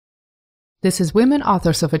This is Women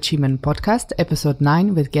Authors of Achievement podcast, episode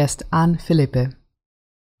 9 with guest Anne Philippe.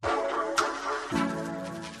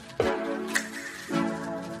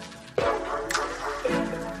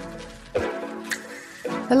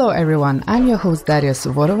 Hello everyone, I'm your host Daria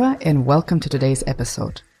Suvorova and welcome to today's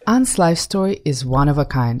episode. Anne's life story is one of a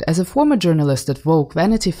kind. As a former journalist at Vogue,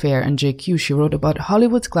 Vanity Fair and JQ, she wrote about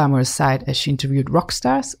Hollywood's glamorous side as she interviewed rock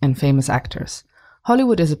stars and famous actors.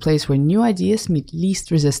 Hollywood is a place where new ideas meet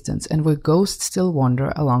least resistance and where ghosts still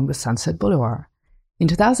wander along the Sunset Boulevard. In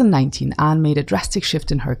 2019, Anne made a drastic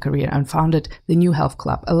shift in her career and founded the New Health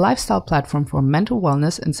Club, a lifestyle platform for mental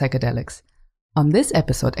wellness and psychedelics. On this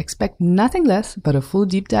episode, expect nothing less but a full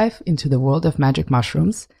deep dive into the world of magic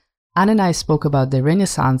mushrooms. Anne and I spoke about the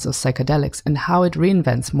renaissance of psychedelics and how it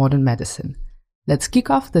reinvents modern medicine. Let's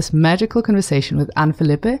kick off this magical conversation with Anne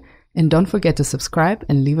Philippe, and don't forget to subscribe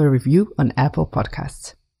and leave a review on Apple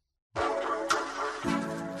Podcasts.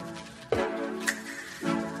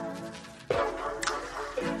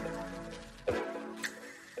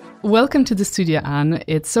 Welcome to the studio, Anne.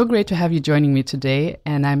 It's so great to have you joining me today,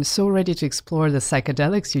 and I'm so ready to explore the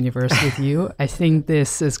psychedelics universe with you. I think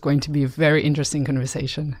this is going to be a very interesting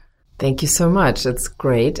conversation. Thank you so much. It's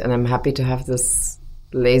great, and I'm happy to have this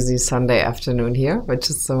lazy Sunday afternoon here, which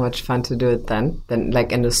is so much fun to do it than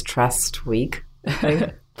like in a stressed week.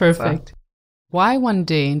 Perfect. So. Why one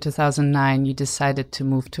day in 2009 you decided to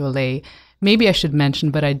move to LA? Maybe I should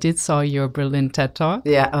mention, but I did saw your Berlin TED Talk.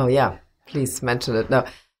 Yeah. Oh, yeah. Please mention it. No,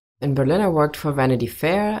 in Berlin I worked for Vanity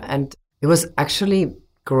Fair, and it was actually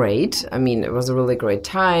great. I mean, it was a really great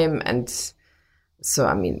time, and so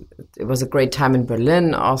I mean, it was a great time in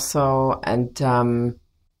Berlin also, and.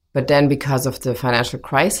 But then, because of the financial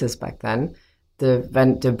crisis back then,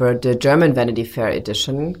 the German Vanity Fair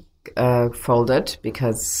edition folded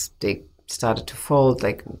because they started to fold,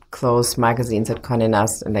 like close magazines at Condé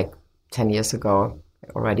Nast, and like 10 years ago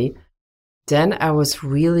already. Then I was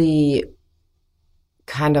really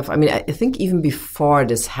kind of, I mean, I think even before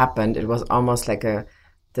this happened, it was almost like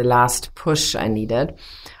the last push I needed.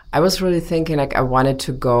 I was really thinking like I wanted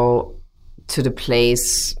to go to the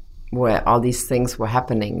place where all these things were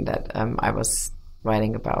happening that I was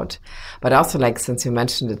writing about. But also, like, since you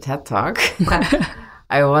mentioned the TED Talk,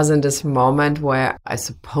 I was in this moment where I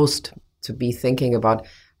supposed to be thinking about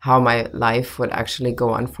how my life would actually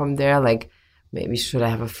go on from there. Like, maybe should I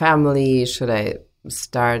have a family? Should I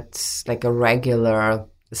start like a regular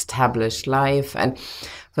established life? And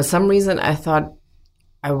for some reason, I thought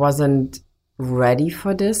I wasn't ready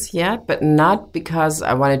for this yet, but not because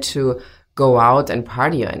I wanted to go out and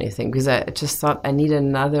party or anything, because I just thought I need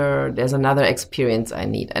there's another experience I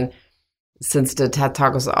need. And since the TED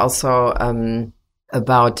Talk was also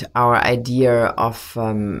about our idea of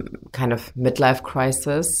kind of midlife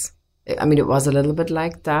crisis, I mean, it was a little bit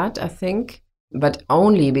like that, I think, but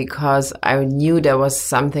only because I knew there was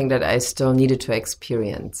something that I still needed to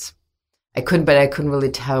experience. I couldn't really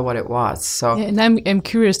tell what it was. So, yeah, and I'm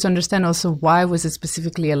curious to understand also, why was it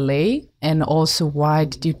specifically LA, and also why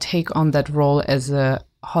did you take on that role as a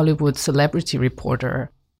Hollywood celebrity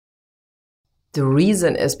reporter? The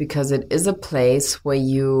reason is because it is a place where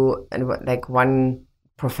and like one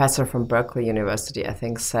professor from Berkeley University, I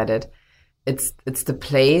think, said it. It's the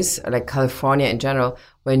place, like California in general,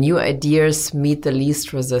 where new ideas meet the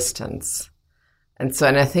least resistance. And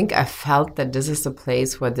I think I felt that this is the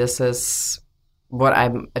place where this is what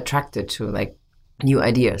I'm attracted to, like new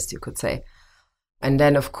ideas, you could say. And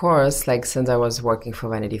then, of course, like since I was working for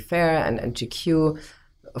Vanity Fair and GQ,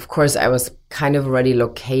 of course, I was kind of already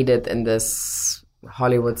located in this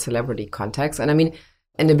Hollywood celebrity context. And I mean,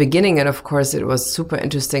 in the beginning, and of course, it was super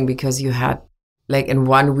interesting because you had, like in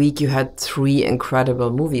 1 week, you had 3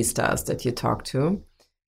 incredible movie stars that you talked to.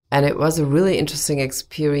 And it was a really interesting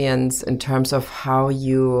experience in terms of how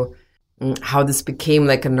this became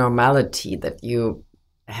like a normality, that you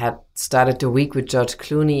had started the week with George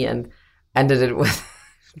Clooney and ended it with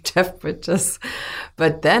Jeff Bridges.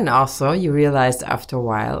 But then also you realized after a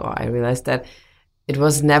while, or I realized, that it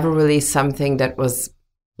was never really something that was,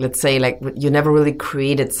 let's say, like you never really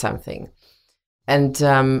created something. And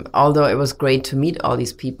although it was great to meet all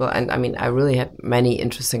these people, and I mean, I really had many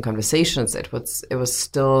interesting conversations, it was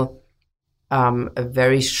still a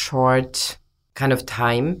very short kind of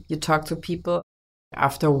time you talk to people.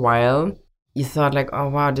 After a while, you thought like, oh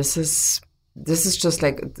wow, this is just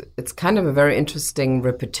like, it's kind of a very interesting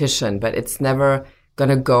repetition, but it's never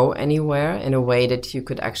gonna go anywhere in a way that you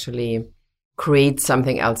could actually create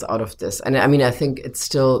something else out of this. And I mean, I think it's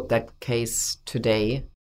still that case today.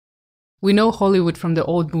 We know Hollywood from the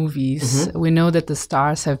old movies. Mm-hmm. We know that the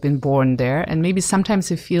stars have been born there. And maybe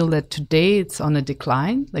sometimes you feel that today it's on a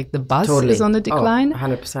decline, like the buzz Totally. is on a decline.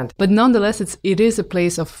 100%. But nonetheless, it is a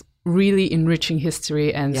place of really enriching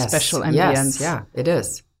history and Yes, special ambience. Yes, yeah, it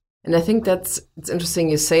is. And I think it's interesting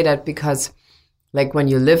you say that, because like when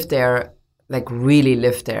you live there, like really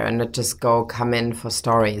live there and not just come in for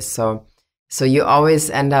stories. So you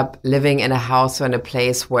always end up living in a house or in a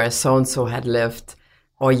place where so-and-so had lived,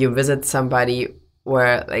 or you visit somebody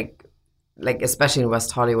where like especially in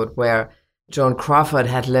West Hollywood, where Joan Crawford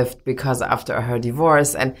had lived because after her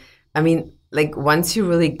divorce. And I mean, like once you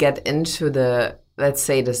really get into the, let's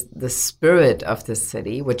say, the spirit of this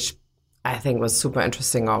city, which I think was super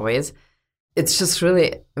interesting always, it's just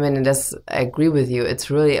really, I mean, I agree with you,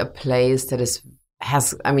 it's really a place that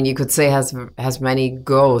has, I mean, you could say has many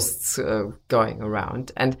ghosts going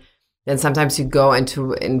around. And then sometimes you go in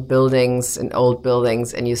old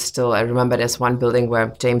buildings, and I remember there's one building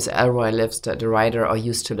where James Ellroy lives, the writer, or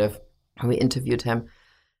used to live, and we interviewed him.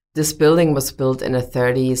 This building was built in the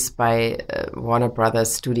 30s by Warner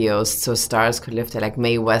Brothers Studios, so stars could live there, like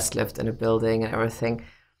Mae West lived in a building and everything.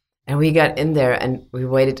 And we got in there and we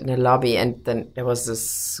waited in the lobby, and then there was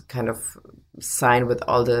this kind of sign with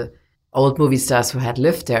all the old movie stars who had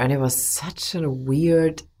lived there, and it was such a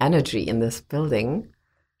weird energy in this building.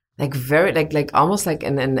 Like very, like almost like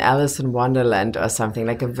in Alice in Wonderland or something,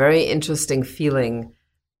 like a very interesting feeling.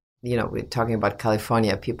 You know, we're talking about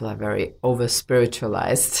California. People are very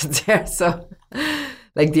over-spiritualized there. So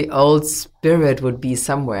like the old spirit would be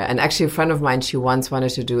somewhere. And actually a friend of mine, she once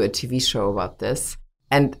wanted to do a TV show about this.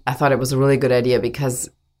 And I thought it was a really good idea, because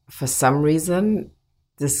for some reason,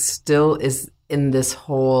 this still is in this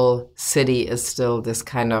whole city is still this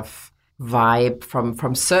kind of vibe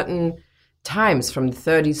from certain times, from the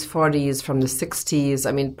 30s, 40s, from the 60s.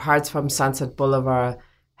 I mean, parts from Sunset Boulevard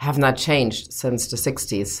have not changed since the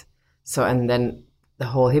 60s. So, and then the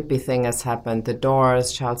whole hippie thing has happened, the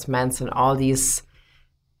Doors, Charles Manson, all these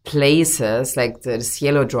places, like the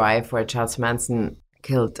Cielo Drive, where Charles Manson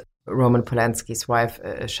killed Roman Polanski's wife,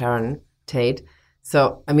 Sharon Tate.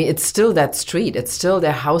 So, I mean, it's still that street. It's still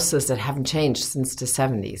their houses that haven't changed since the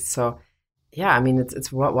 70s. So, yeah, I mean,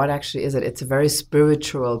 it's what actually is it? It's a very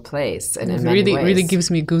spiritual place, and in many ways, really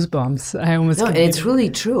gives me goosebumps. I almost and it's really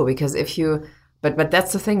true, because if you, but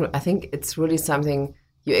that's the thing. I think it's really something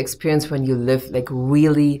you experience when you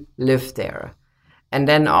really live there. And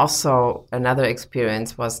then also another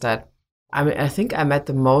experience was that I think I met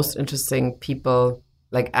the most interesting people,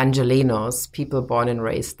 like Angelenos, people born and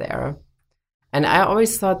raised there. And I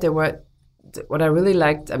always thought what I really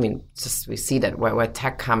liked, I mean, just we see that where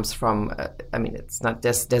tech comes from, I mean, it's not,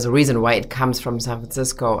 there's a reason why it comes from San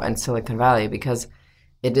Francisco and Silicon Valley, because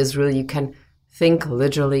it is really, you can think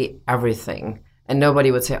literally everything. And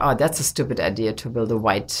nobody would say, oh, that's a stupid idea to build a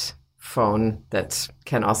white phone that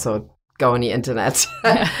can also go on the internet.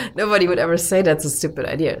 Nobody would ever say that's a stupid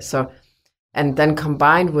idea. So, and then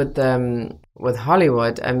combined with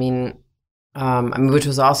Hollywood, I mean, which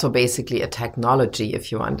was also basically a technology,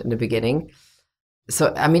 if you want, in the beginning.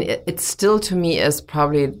 So, I mean, it still to me is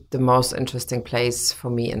probably the most interesting place for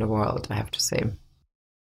me in the world, I have to say.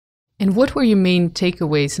 And what were your main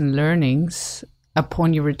takeaways and learnings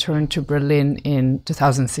upon your return to Berlin in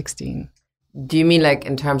 2016? Do you mean like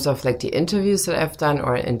in terms of like the interviews that I've done,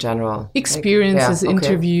 or in general? Experiences,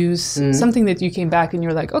 interviews, something that you came back and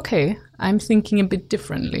you're like, okay, I'm thinking a bit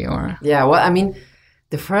differently, or... Yeah, well, I mean,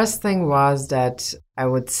 the first thing was that I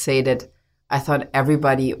would say that I thought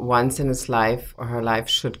everybody once in his life or her life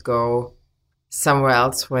should go somewhere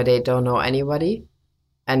else where they don't know anybody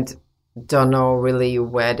and don't know really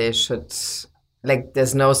where they should, like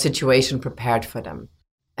there's no situation prepared for them.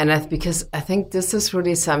 And because I think this is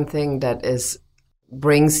really something that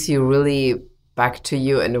brings you really back to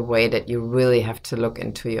you in a way that you really have to look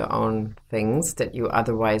into your own things that you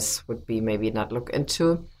otherwise would be maybe not look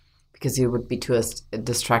into, because you would be too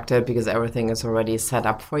distracted because everything is already set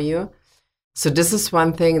up for you. So this is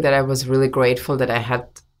one thing that I was really grateful that I had,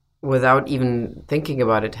 without even thinking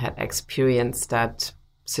about it, had experienced that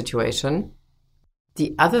situation.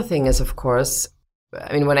 The other thing is, of course,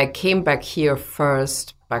 I mean, when I came back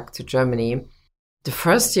to Germany, the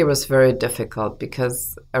first year was very difficult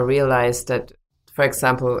because I realized that, for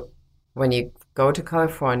example, when you go to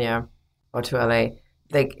California or to LA,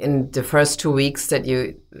 like in the first 2 weeks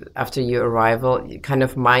after your arrival, you kind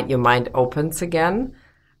of your mind opens again.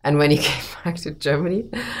 And when you came back to Germany,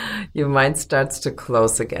 your mind starts to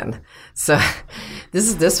close again. So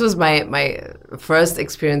this was my first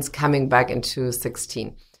experience coming back in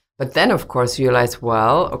 2016. But then, of course, you realize,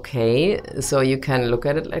 well, okay, so you can look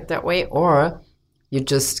at it like that way, or you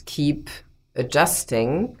just keep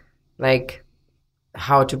adjusting, like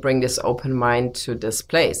how to bring this open mind to this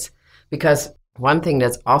place. Because one thing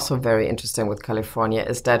that's also very interesting with California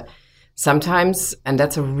is that sometimes, and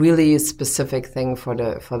that's a really specific thing for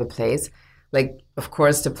the place, like, of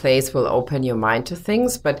course, the place will open your mind to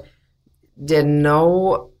things, but there are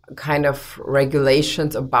no kind of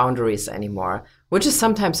regulations or boundaries anymore, which is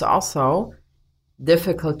sometimes also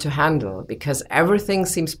difficult to handle because everything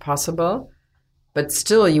seems possible, but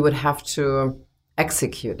still you would have to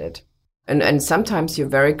execute it. And sometimes you're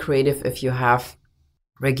very creative if you have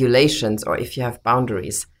regulations or if you have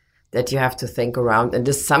boundaries that you have to think around. And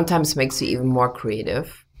this sometimes makes you even more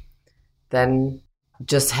creative than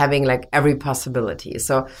just having like every possibility.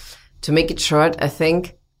 So to make it short, I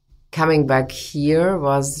think coming back here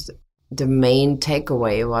was the main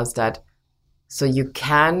takeaway was that so you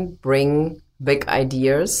can bring big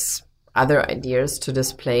ideas, other ideas to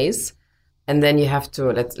this place. And then you have to,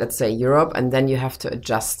 let's say Europe, and then you have to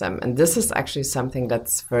adjust them. And this is actually something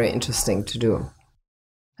that's very interesting to do.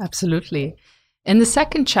 Absolutely. And the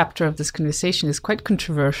second chapter of this conversation is quite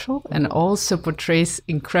controversial and also portrays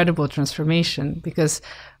incredible transformation because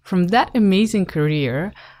from that amazing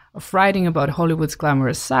career of writing about Hollywood's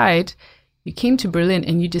glamorous side, you came to Berlin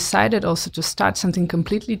and you decided also to start something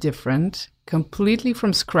completely different, completely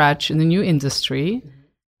from scratch in the new industry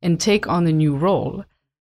and take on a new role.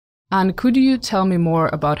 And could you tell me more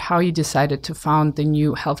about how you decided to found the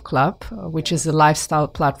New Health Club, which is a lifestyle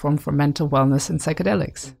platform for mental wellness and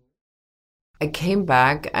psychedelics? I came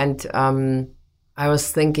back and I was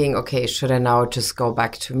thinking, okay, should I now just go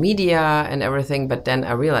back to media and everything? But then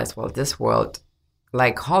I realized, well, this world,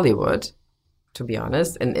 like Hollywood, to be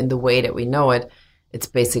honest, and in the way that we know it, it's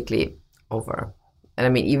basically over. And I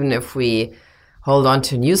mean, even if we hold on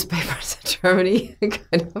to newspapers in Germany,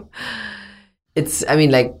 kind of, it's, I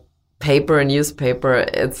mean, like, paper and newspaper,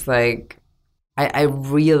 it's like I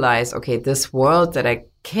realized, okay, this world that I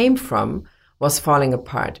came from was falling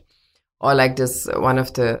apart. Or like this, one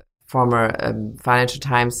of the former Financial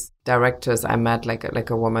Times directors I met, like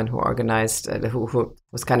a woman who organized, who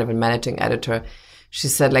was kind of a managing editor. She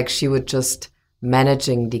said like she would just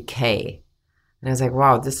managing decay. And I was like,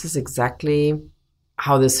 wow, this is exactly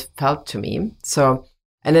how this felt to me. So,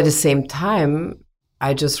 and at the same time,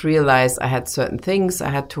 I just realized I had certain things I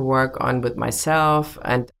had to work on with myself.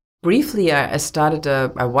 And briefly, I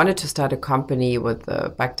wanted to start a company with a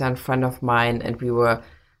back then friend of mine, and we were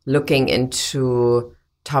looking into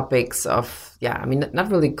topics of, I mean, not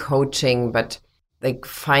really coaching, but like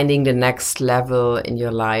finding the next level in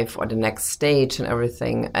your life or the next stage and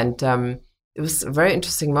everything. And it was a very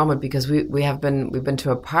interesting moment because we've been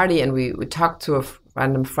to a party and we talked to a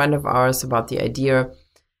random friend of ours about the idea.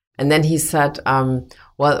 And then he said,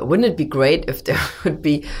 well, wouldn't it be great if there would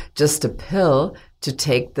be just a pill to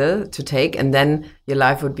take and then your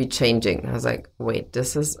life would be changing? I was like, wait,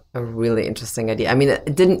 this is a really interesting idea. I mean,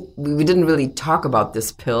 we didn't really talk about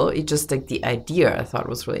this pill. It just like the idea I thought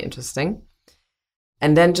was really interesting.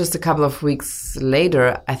 And then just a couple of weeks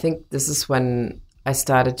later, I think this is when I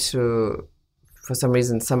started to, for some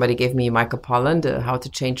reason, somebody gave me Michael Pollan, the How to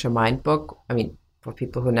Change Your Mind book. I mean, for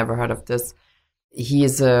people who never heard of this, he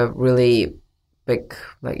is a really big,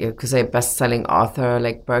 like you could say, best-selling author,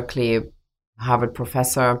 like Berkeley, Harvard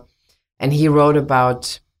professor. And he wrote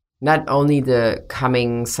about not only the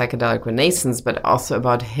coming psychedelic renaissance, but also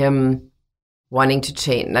about him wanting to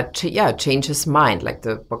change his mind, like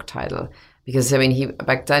the book title. Because, I mean,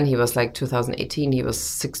 back then he was like 2018, he was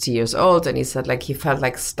 60 years old, and he said like he felt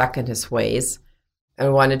like stuck in his ways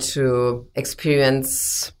and wanted to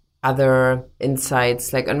experience other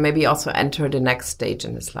insights, like, and maybe also enter the next stage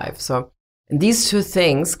in his life. So these two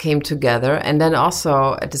things came together. And then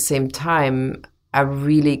also at the same time, I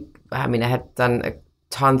had done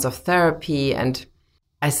tons of therapy, and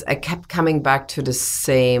I kept coming back to the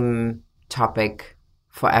same topic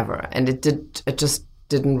forever. And it just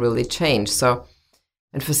didn't really change. So,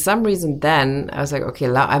 and for some reason then I was like,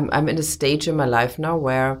 okay, I'm in a stage in my life now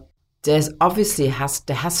where there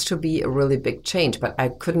has to be a really big change, but I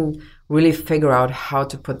couldn't really figure out how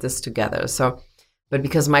to put this together. So, but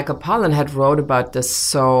because Michael Pollan had wrote about this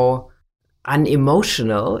so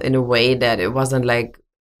unemotional in a way that it wasn't like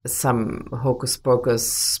some hocus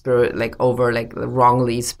pocus spirit, like over like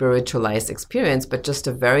wrongly spiritualized experience, but just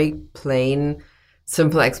a very plain,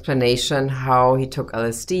 simple explanation how he took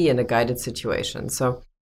LSD in a guided situation. So,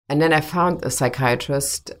 and then I found a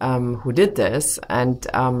psychiatrist who did this. And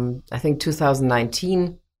I think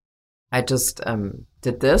 2019, I just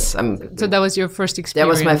did this. So that was your first experience?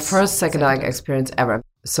 That was my first psychedelic experience ever.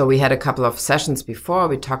 So we had a couple of sessions before.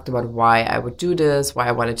 We talked about why I would do this, why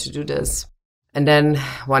I wanted to do this. And then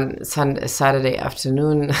one Saturday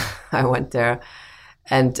afternoon, I went there,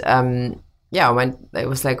 and I went. It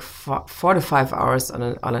was like 4 to 5 hours on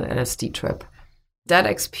an LSD trip. That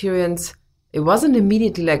experience, it wasn't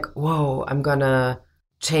immediately like, whoa, I'm gonna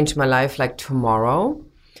change my life like tomorrow.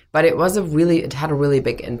 But it had a really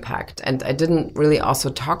big impact. And I didn't really also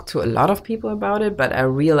talk to a lot of people about it, but I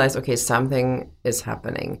realized, okay, something is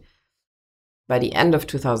happening. By the end of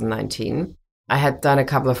 2019, I had done a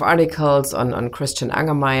couple of articles on Christian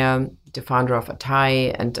Angermayer, the founder of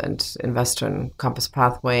Atai and investor in Compass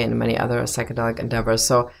Pathway and many other psychedelic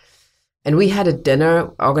endeavors. And we had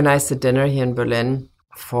organized a dinner here in Berlin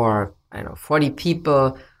for, 40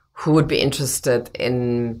 people who would be interested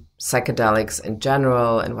in psychedelics in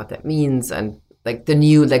general and what that means, and like the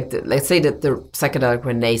new, let's say that the psychedelic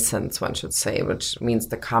renaissance, one should say, which means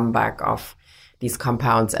the comeback of these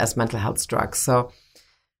compounds as mental health drugs.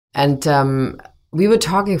 We were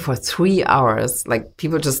talking for 3 hours, like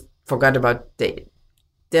people just forgot about the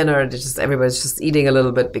dinner. Everybody's just eating a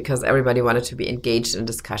little bit because everybody wanted to be engaged in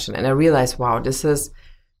discussion. And I realized, wow, this is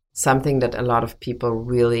something that a lot of people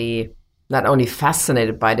really not only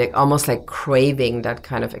fascinated by, they're almost like craving that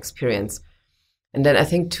kind of experience. And then I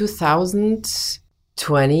think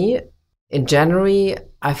 2020, in January,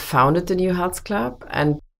 I founded the New Health Club.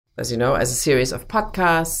 And as you know, as a series of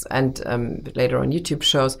podcasts and later on YouTube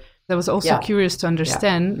shows. I was also curious to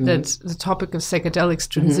understand that the topic of psychedelics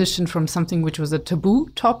transitioned from something which was a taboo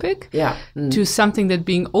topic to something that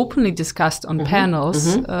being openly discussed on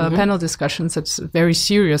panels, panel discussions at very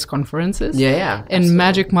serious conferences. And absolutely.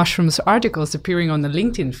 Magic Mushrooms articles appearing on the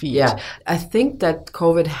LinkedIn feed. Yeah, I think that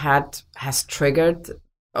COVID has triggered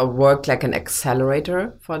or worked like an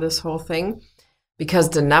accelerator for this whole thing, because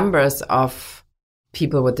the numbers of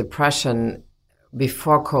people with depression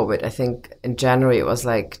before COVID, I think in January it was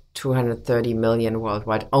like 230 million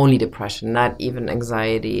worldwide, only depression, not even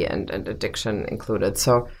anxiety and addiction included.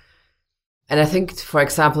 So, and I think, for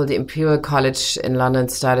example, the Imperial College in London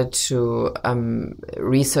started to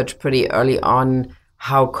research pretty early on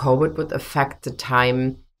how COVID would affect the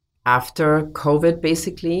time after COVID,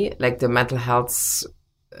 basically, like the mental health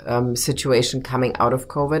situation coming out of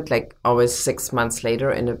COVID, like always 6 months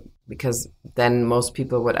later because then most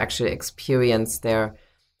people would actually experience their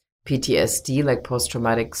PTSD, like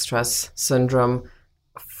post-traumatic stress syndrome,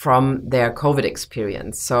 from their COVID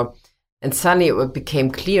experience. So, and suddenly it became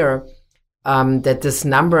clear that this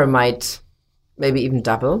number might maybe even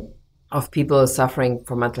double of people suffering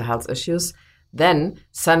from mental health issues. Then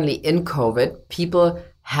suddenly in COVID, people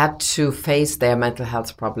had to face their mental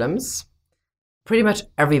health problems. Pretty much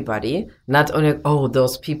everybody, not only,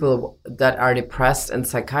 those people that are depressed in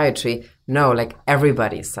psychiatry, no, like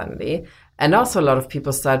everybody suddenly. And also a lot of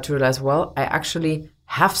people started to realize, well, I actually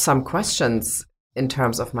have some questions in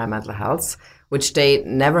terms of my mental health, which they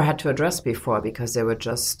never had to address before because they were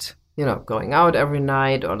just, going out every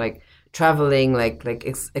night or like traveling, like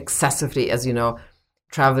excessively, as you know,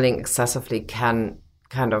 traveling excessively can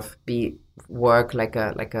kind of work like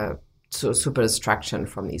a super distraction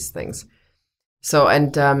from these things. So,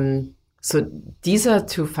 so these are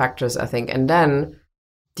two factors, I think. And then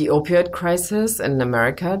the opioid crisis in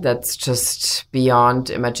America, that's just beyond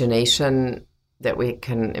imagination that we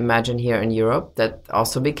can imagine here in Europe. That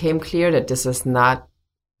also became clear that this is not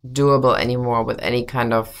doable anymore with any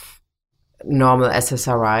kind of normal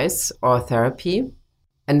SSRIs or therapy.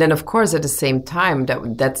 And then, of course, at the same time,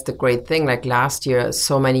 that's the great thing. Like last year,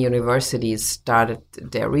 so many universities started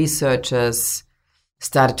their researches,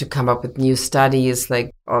 started to come up with new studies.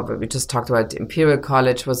 We just talked about Imperial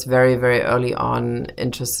College was very, very early on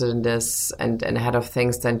interested in this and ahead of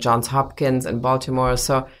things than Johns Hopkins in Baltimore.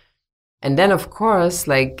 So, and then of course,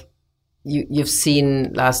 like you've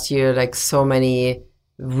seen last year, like so many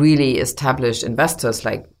really established investors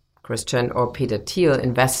like Christian or Peter Thiel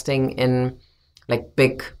investing in like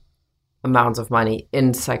big amounts of money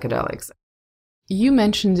in psychedelics. You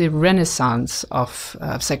mentioned the renaissance of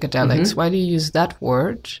psychedelics. Why do you use that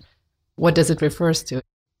word? What does it refer to?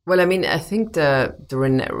 Well, I mean, I think the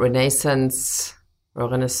renaissance or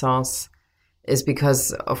renaissance is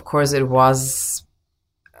because, of course, it was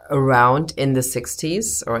around in the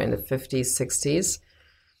 60s or in the 50s, 60s,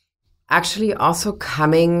 actually also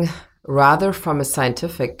coming rather from a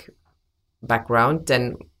scientific background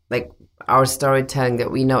than like our storytelling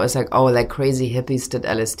that we know is like, like crazy hippies did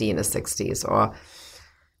LSD in the 60s or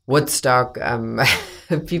Woodstock,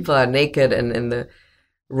 people are naked and in the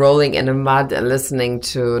rolling in the mud and listening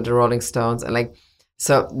to the Rolling Stones. And like,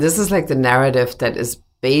 so this is like the narrative that is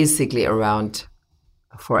basically around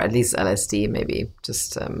for at least LSD, maybe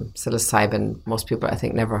just psilocybin. Most people, I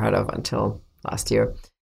think, never heard of until last year.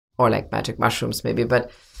 or like magic mushrooms maybe.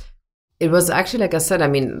 But it was actually, like I said, I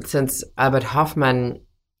mean, since Albert Hofmann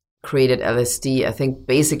created LSD, I think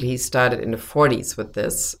basically he started in the 40s with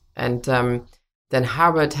this. And then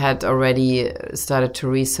Harvard had already started to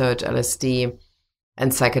research LSD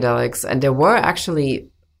and psychedelics. And there were actually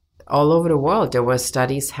all over the world, there were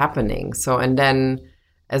studies happening. So, and then,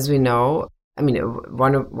 as we know, I mean,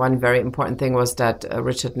 one very important thing was that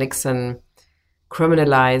Richard Nixon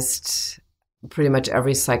criminalized pretty much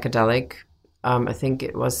every psychedelic. I think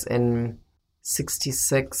it was in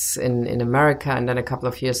 66 in America, and then a couple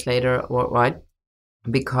of years later worldwide,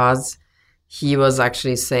 because he was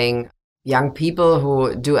actually saying young people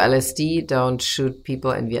who do LSD don't shoot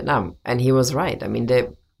people in Vietnam. And he was right. I mean,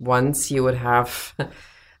 once you would have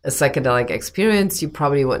a psychedelic experience, you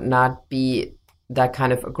probably would not be that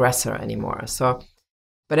kind of aggressor anymore. So,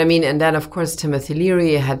 but I mean, and then of course, Timothy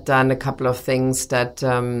Leary had done a couple of things that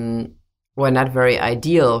were not very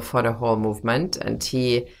ideal for the whole movement. And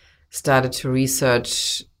he started to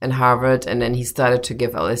research in Harvard, and then he started to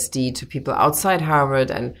give LSD to people outside Harvard.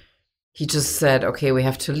 And he just said, okay, we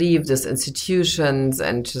have to leave these institutions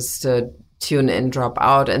and just tune in, drop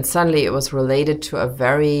out. And suddenly it was related to a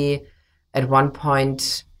very, at one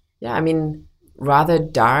point, yeah, I mean, rather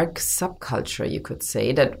dark subculture, you could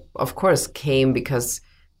say, that of course came because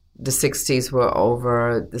the 60s were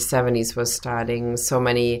over, the 70s were starting, so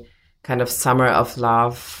many kind of summer of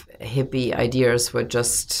love, hippie ideas were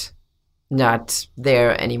just not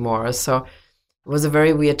there anymore. So it was a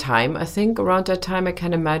very weird time, I think, around that time, I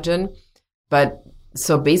can imagine. But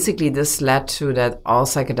so basically this led to that all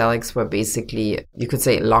psychedelics were basically, you could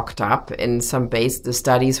say, locked up in some base. The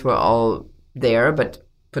studies were all there, but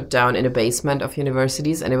put down in a basement of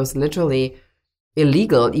universities. And it was literally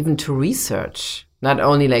illegal even to research, not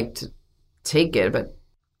only like to take it,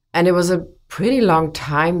 and it was a pretty long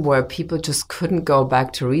time where people just couldn't go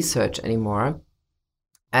back to research anymore.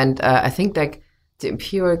 And I think like the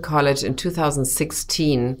Imperial College in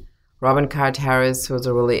 2016, Robin Carhart-Harris, who was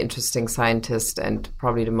a really interesting scientist and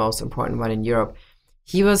probably the most important one in Europe,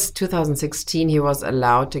 2016, he was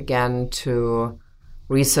allowed again to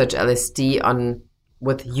research LSD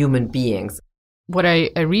with human beings. What I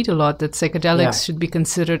read a lot, that psychedelics should be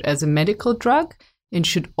considered as a medical drug and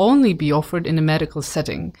should only be offered in a medical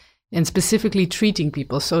setting, and specifically treating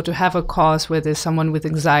people. So to have a cause where there's someone with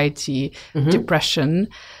anxiety, depression,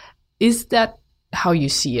 is that how you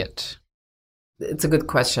see it? It's a good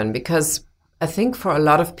question, because I think for a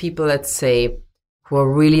lot of people, let's say, who are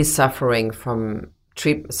really suffering from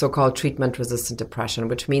so-called treatment-resistant depression,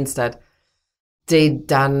 which means that they've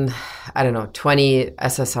done, 20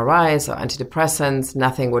 SSRIs or antidepressants,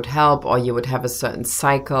 nothing would help, or you would have a certain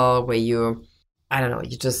cycle where you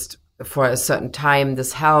just, for a certain time,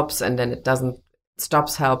 this helps, and then it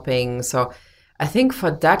stops helping. So I think for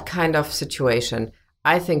that kind of situation,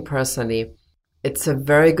 I think personally, it's a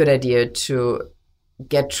very good idea to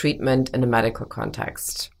get treatment in a medical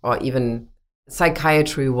context, or even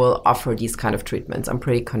psychiatry will offer these kind of treatments. I'm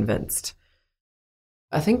pretty convinced.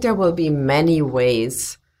 I think there will be many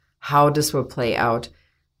ways how this will play out.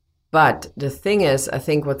 But the thing is, I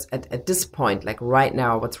think what's at this point, like right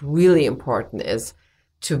now, what's really important is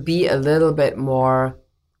to be a little bit more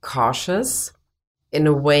cautious, in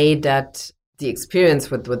a way that the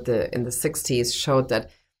experience in the 60s showed that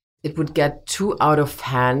it would get too out of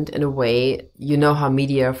hand in a way. You know how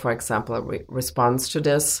media, for example, responds to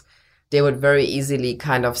this. They would very easily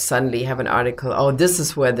kind of suddenly have an article, oh, this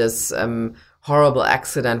is where this horrible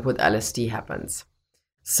accident with LSD happens.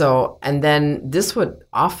 So, and then this would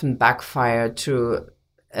often backfire to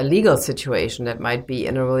a legal situation that might be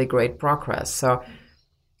in a really great progress. So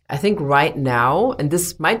I think right now, and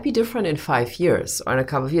this might be different in 5 years or in a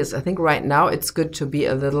couple of years, I think right now it's good to be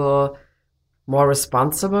a little more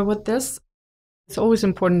responsible with this. It's always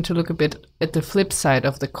important to look a bit at the flip side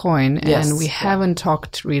of the coin. Yes, and we haven't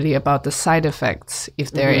talked really about the side effects,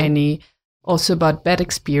 if there are any, also about bad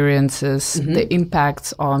experiences, the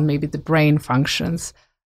impacts on maybe the brain functions.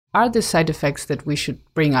 Are there side effects that we should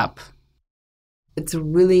bring up? It's a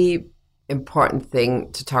really important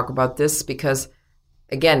thing to talk about this, because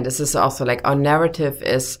again, this is also like our narrative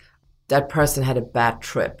is that person had a bad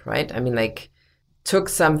trip, right? I mean, like took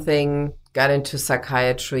something, got into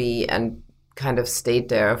psychiatry and kind of stayed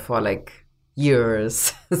there for like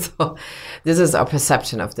years. So this is our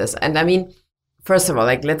perception of this. And I mean, first of all,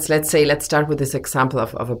 like let's start with this example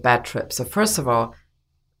of a bad trip. So first of all,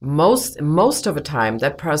 most of the time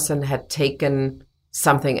that person had taken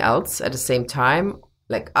something else at the same time,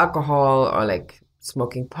 like alcohol or like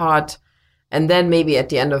smoking pot. And then maybe at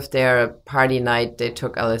the end of their party night, they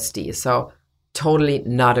took LSD. So totally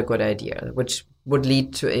not a good idea, which would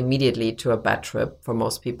lead to immediately to a bad trip for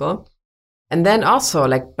most people. And then also,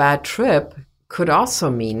 like, bad trip could also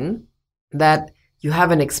mean that you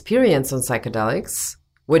have an experience on psychedelics,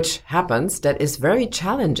 which happens, that is very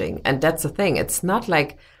challenging. And that's the thing. It's not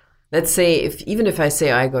like, let's say, even if I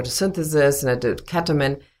say I go to Synthesis and I did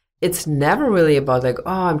ketamine, it's never really about like,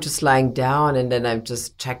 oh, I'm just lying down and then I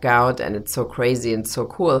just check out and it's so crazy and so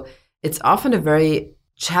cool. It's often a very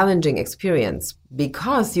challenging experience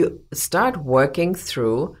because you start working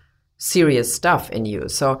through serious stuff in you.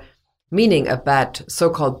 So meaning a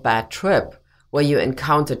so-called bad trip where you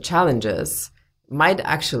encounter challenges might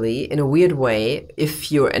actually, in a weird way,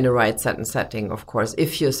 if you're in the right setting, of course,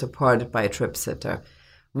 if you're supported by a trip sitter,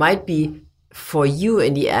 might be for you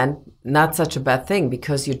in the end not such a bad thing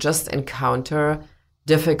because you just encounter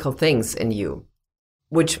difficult things in you,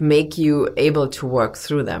 which make you able to work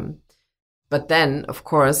through them. But then, of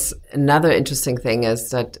course, another interesting thing is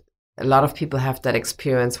that a lot of people have that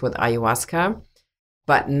experience with ayahuasca,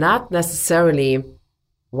 but not necessarily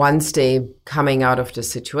once they coming out of the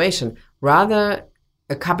situation, rather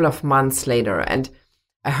a couple of months later. And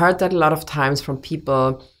I heard that a lot of times from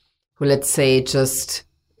people who, let's say, just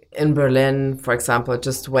in Berlin, for example,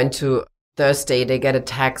 just went to Thursday, they get a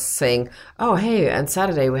text saying, oh, hey, on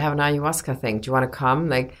Saturday we have an ayahuasca thing. Do you want to come?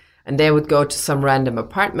 Like, and they would go to some random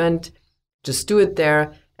apartment, just do it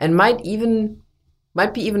there, and might be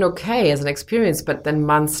even okay as an experience. But then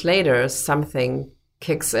months later, something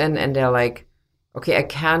kicks in and they're like, okay, I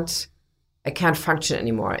can't function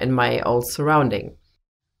anymore in my old surrounding.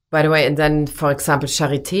 By the way, and then, for example,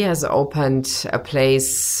 Charité has opened a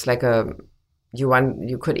place like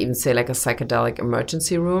you could even say like a psychedelic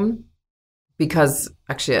emergency room, because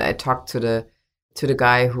actually I talked to the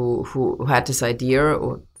guy who had this idea.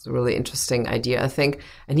 It's a really interesting idea, I think,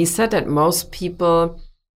 and he said that most people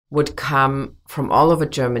would come from all over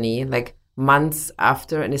Germany, like months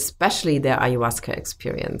after, and especially their ayahuasca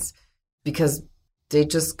experience, because they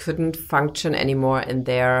just couldn't function anymore in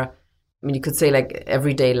their, I mean, you could say like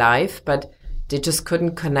everyday life, but they just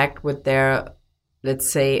couldn't connect with their, let's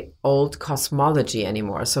say, old cosmology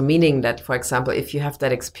anymore. So meaning that, for example, if you have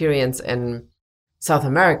that experience in South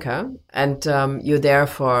America and you're there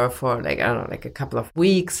for like, I don't know, like a couple of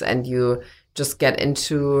weeks, and you just get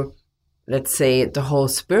into, let's say, the whole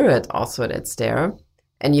spirit also that's there,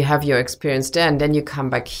 and you have your experience there, and then you come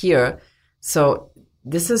back here. So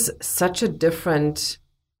this is such a different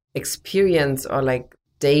experience, or like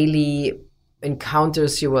daily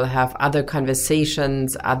encounters you will have, other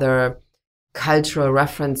conversations, other cultural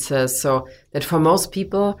references, so that for most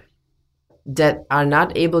people that are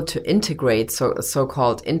not able to integrate,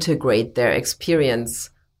 so-called integrate their experience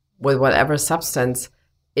with whatever substance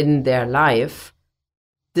in their life,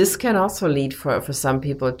 this can also lead for some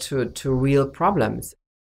people to real problems.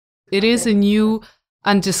 It is a new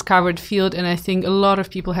undiscovered field, and I think a lot of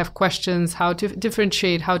people have questions how to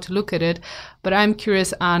differentiate, how to look at it. But I'm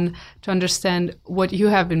curious, Anne, to understand what you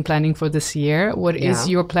have been planning for this year. What is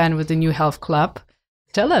your plan with the New Health Club?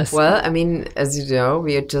 Tell us. Well, I mean, as you know,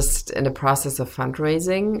 we are just in the process of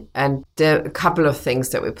fundraising, and there are a couple of things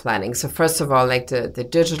that we're planning. So first of all, like the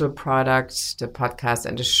digital product, the podcast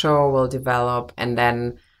and the show will develop, and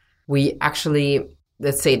then we actually,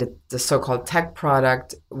 let's say the so-called tech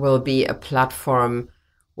product will be a platform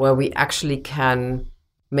where we actually can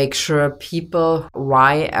make sure people,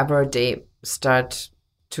 why ever they start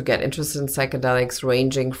to get interested in psychedelics,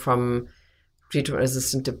 ranging from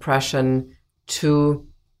treatment-resistant depression to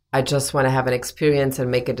I just want to have an experience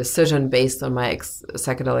and make a decision based on my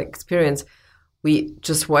psychedelic experience. We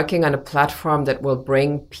just working on a platform that will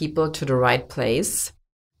bring people to the right place,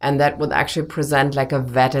 and that would actually present like a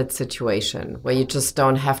vetted situation where you just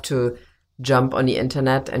don't have to jump on the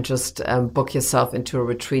internet and just book yourself into a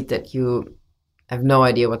retreat that you have no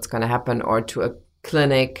idea what's going to happen, or to a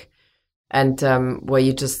clinic and where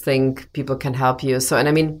you just think people can help you. So, and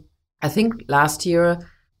I mean, I think last year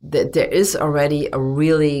there is already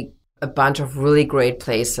a bunch of really great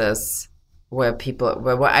places where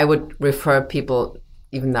I would refer people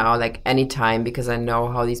even now, like anytime, because I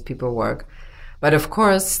know how these people work. But of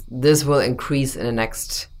course, this will increase in the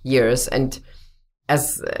next years. And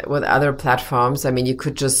as with other platforms, I mean, you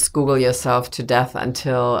could just Google yourself to death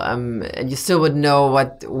until, and you still would know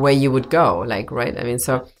where you would go, like, right? I mean,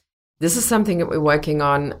 so this is something that we're working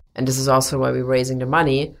on, and this is also why we're raising the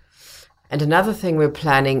money. And another thing we're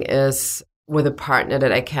planning is with a partner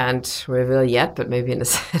that I can't reveal yet, but maybe in the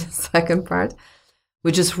second part,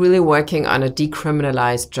 we're just really working on a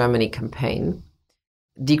Decriminalize Germany campaign,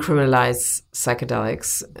 decriminalize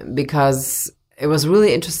psychedelics, because it was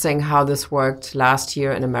really interesting how this worked last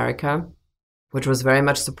year in America. which was very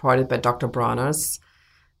much supported by Dr. Bronner's,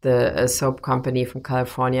 the soap company from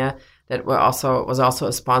California that was also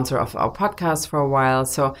a sponsor of our podcast for a while.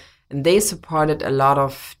 So, and they supported a lot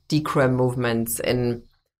of decrim movements in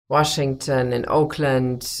Washington and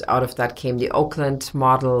Oakland. Out of that came the Oakland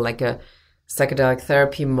model, like a psychedelic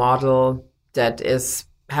therapy model that is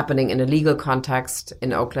happening in a legal context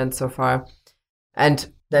in Oakland so far.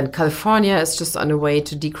 And then California is just on the way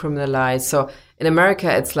to decriminalize. So in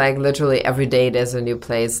America, it's like literally every day there's a new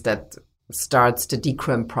place that starts the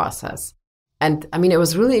decrim process. And I mean, it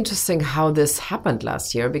was really interesting how this happened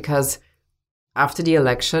last year, because after the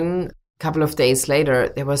election, a couple of days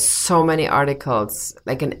later, there were so many articles,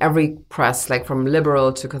 like in every press, like from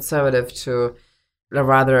liberal to conservative to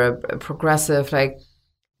rather progressive, like,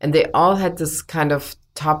 and they all had this kind of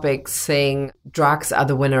topic saying drugs are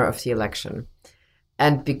the winner of the election.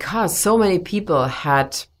 And because so many people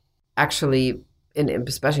had actually,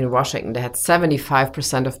 especially in Washington, they had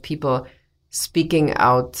 75% of people speaking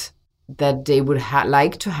out that they would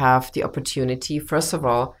like to have the opportunity, first of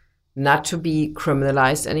all, not to be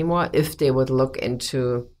criminalized anymore if they would look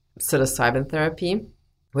into psilocybin therapy,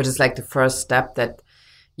 which is like the first step that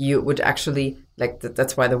you would actually, like,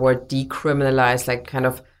 that's why the word decriminalize, like kind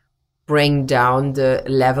of bring down the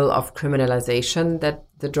level of criminalization that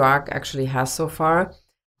the drug actually has so far.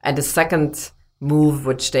 And the second move,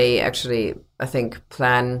 which they actually, I think,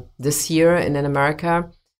 plan this year in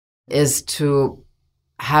America, is to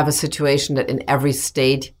have a situation that in every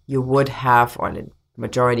state you would have, or in the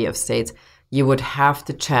majority of states, you would have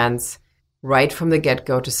the chance right from the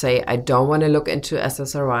get-go to say, I don't want to look into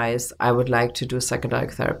SSRIs, I would like to do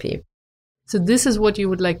psychedelic therapy. So this is what you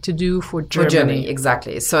would like to do for Germany. For Germany,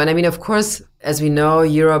 exactly. So, and I mean, of course, as we know,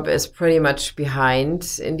 Europe is pretty much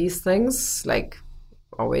behind in these things, like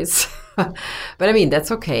always. But I mean,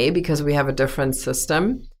 that's okay because we have a different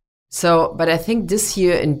system. So, but I think this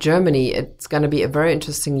year in Germany, it's going to be a very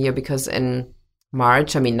interesting year because in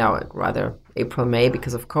March, I mean now rather April, May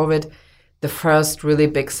because of COVID, the first really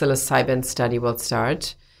big psilocybin study will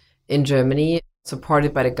start in Germany,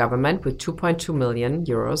 supported by the government with 2.2 million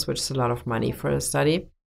euros, which is a lot of money for a study.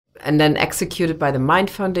 And then executed by the Mind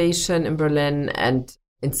Foundation in Berlin and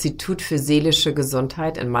Institut für seelische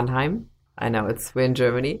Gesundheit in Mannheim. I know we're in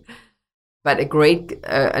Germany. But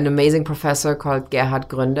an amazing professor called Gerhard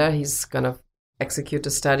Gründer, he's going to execute the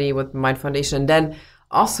study with Mind Foundation. And then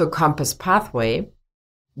also Compass Pathway,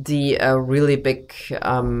 the really big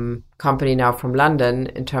company now from London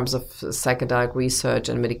in terms of psychedelic research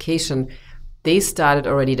and medication, they started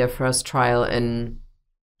already their first trial in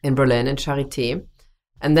Berlin, in Charité.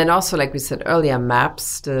 And then also, like we said earlier,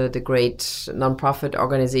 MAPS, the great nonprofit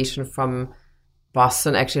organization from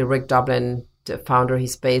Boston, actually Rick Doblin, the founder,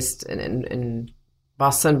 he's based in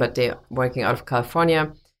Boston, but they're working out of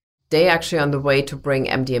California. They actually on the way to bring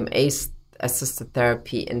MDMA-assisted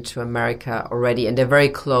therapy into America already, and they're very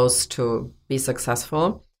close to be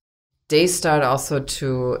successful. They start also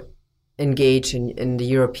to engage in the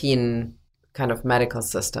European kind of medical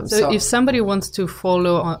system. So if somebody wants to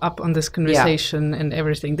follow up on this conversation and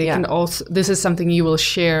everything, they can also, this is something you will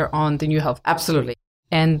share on the New Health. Absolutely.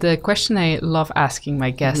 And the question I love asking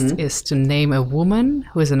my guests is to name a woman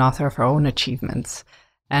who is an author of her own achievements.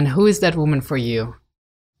 And who is that woman for you?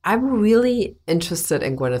 I'm really interested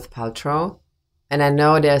in Gwyneth Paltrow. And I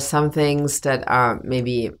know there are some things that are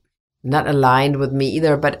maybe not aligned with me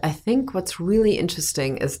either. But I think what's really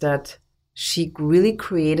interesting is that she really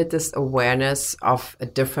created this awareness of a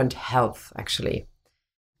different health, actually.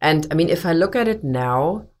 And I mean, if I look at it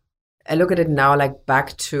now like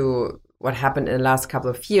back to what happened in the last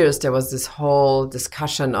couple of years. There was this whole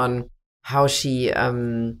discussion on how she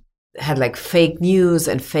had like fake news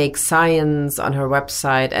and fake science on her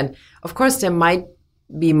website. And of course, there might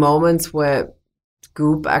be moments where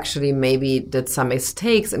Goop actually maybe did some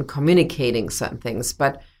mistakes in communicating certain things.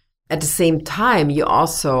 But at the same time, you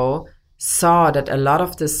also saw that a lot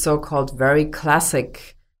of the so-called very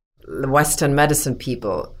classic Western medicine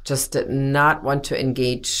people just did not want to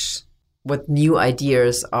engage with new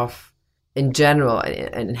ideas in general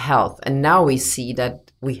in health. And now we see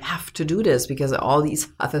that we have to do this because all these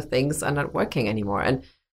other things are not working anymore. And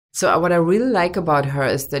so what I really like about her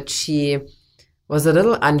is that she was a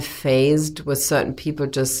little unfazed with certain people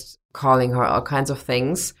just calling her all kinds of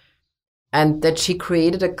things, and that she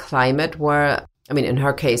created a climate where, I mean, in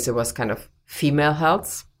her case, it was kind of female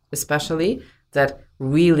health, especially, that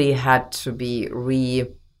really had to be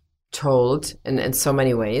retold in so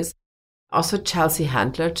many ways. Also, Chelsea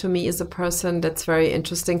Handler, to me, is a person that's very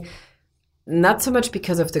interesting. Not so much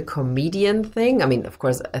because of the comedian thing. I mean, of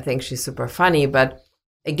course, I think she's super funny, but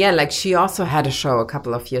again, like she also had a show a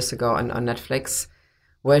couple of years ago on Netflix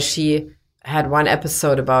where she had one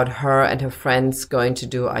episode about her and her friends going to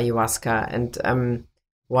do ayahuasca and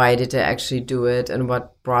why did they actually do it and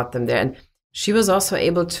what brought them there. And she was also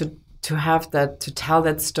able to tell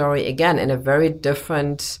that story again in a very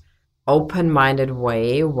different, open-minded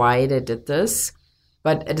way, why they did this.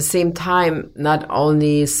 But at the same time, not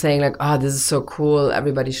only saying like, oh, this is so cool,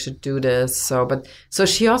 everybody should do this. So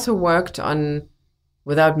she also worked on,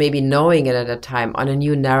 without maybe knowing it at the time, on a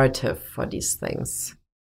new narrative for these things.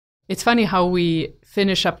 It's funny how we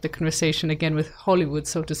finish up the conversation again with Hollywood,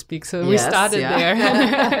 so to speak. So we started there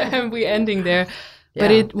and we're ending there. But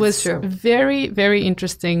it was very, very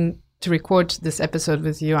interesting to record this episode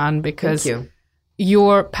with you, Anne, because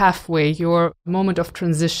your pathway, your moment of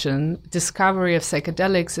transition, discovery of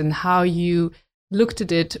psychedelics and how you looked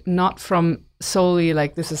at it not from solely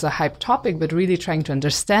like this is a hype topic, but really trying to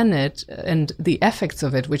understand it and the effects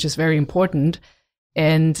of it, which is very important,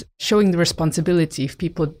 and showing the responsibility. If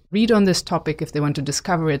people read on this topic, if they want to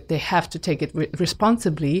discover it, they have to take it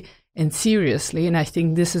responsibly and seriously. And I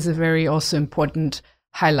think this is a very also important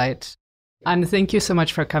highlight. And thank you so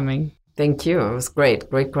much for coming. Thank you. It was great.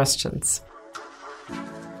 Great questions.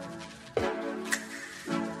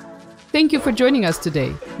 Thank you for joining us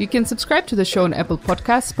today. You can subscribe to the show on Apple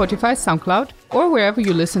Podcasts, Spotify, SoundCloud, or wherever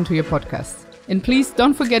you listen to your podcasts. And please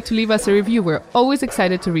don't forget to leave us a review. We're always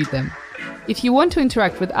excited to read them. If you want to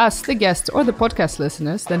interact with us, the guests, or the podcast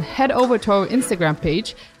listeners, then head over to our Instagram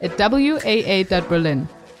page at waa.berlin.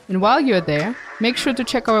 And while you're there, make sure to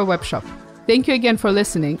check our webshop. Thank you again for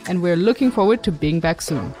listening, and we're looking forward to being back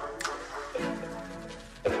soon.